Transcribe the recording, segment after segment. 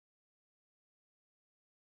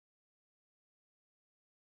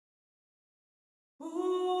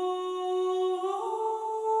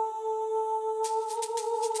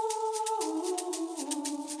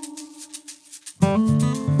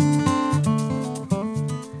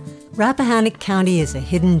Rappahannock County is a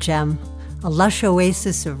hidden gem, a lush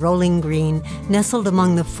oasis of rolling green nestled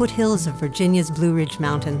among the foothills of Virginia's Blue Ridge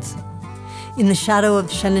Mountains. In the shadow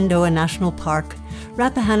of Shenandoah National Park,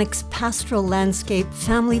 Rappahannock's pastoral landscape,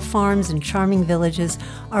 family farms, and charming villages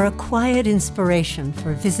are a quiet inspiration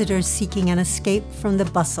for visitors seeking an escape from the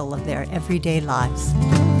bustle of their everyday lives.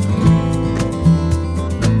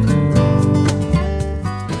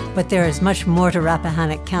 But there is much more to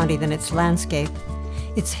Rappahannock County than its landscape.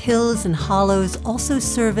 Its hills and hollows also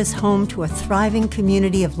serve as home to a thriving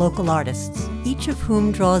community of local artists, each of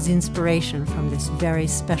whom draws inspiration from this very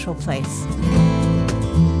special place.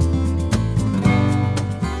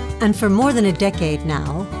 And for more than a decade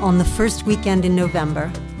now, on the first weekend in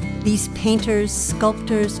November, these painters,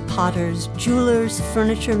 sculptors, potters, jewelers,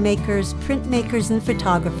 furniture makers, printmakers, and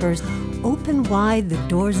photographers open wide the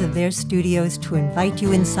doors of their studios to invite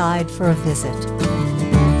you inside for a visit.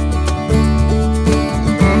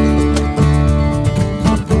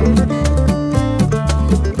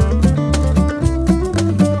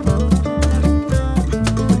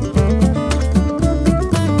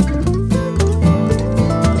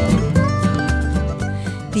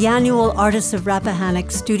 The annual Artists of Rappahannock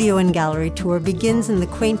Studio and Gallery Tour begins in the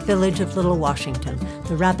quaint village of Little Washington,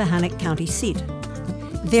 the Rappahannock County seat.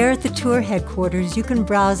 There at the tour headquarters, you can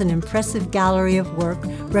browse an impressive gallery of work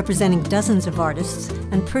representing dozens of artists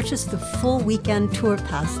and purchase the full weekend tour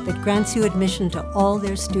pass that grants you admission to all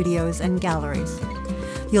their studios and galleries.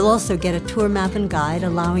 You'll also get a tour map and guide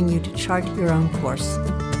allowing you to chart your own course.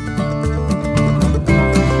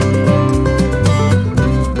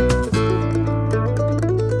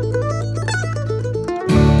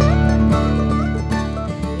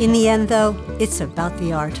 In the end, though, it's about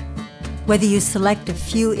the art. Whether you select a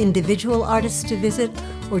few individual artists to visit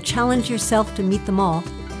or challenge yourself to meet them all,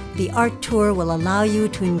 the art tour will allow you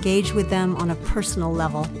to engage with them on a personal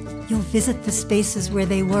level. You'll visit the spaces where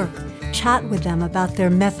they work, chat with them about their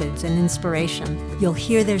methods and inspiration. You'll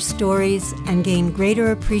hear their stories and gain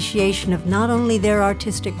greater appreciation of not only their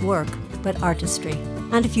artistic work, but artistry.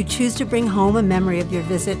 And if you choose to bring home a memory of your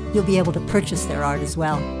visit, you'll be able to purchase their art as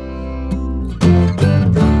well.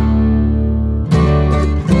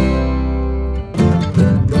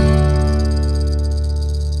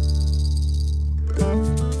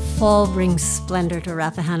 Fall brings splendor to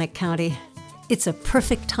Rappahannock County. It's a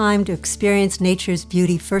perfect time to experience nature's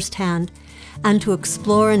beauty firsthand and to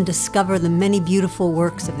explore and discover the many beautiful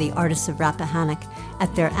works of the Artists of Rappahannock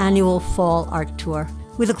at their annual Fall Art Tour.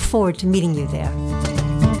 We look forward to meeting you there.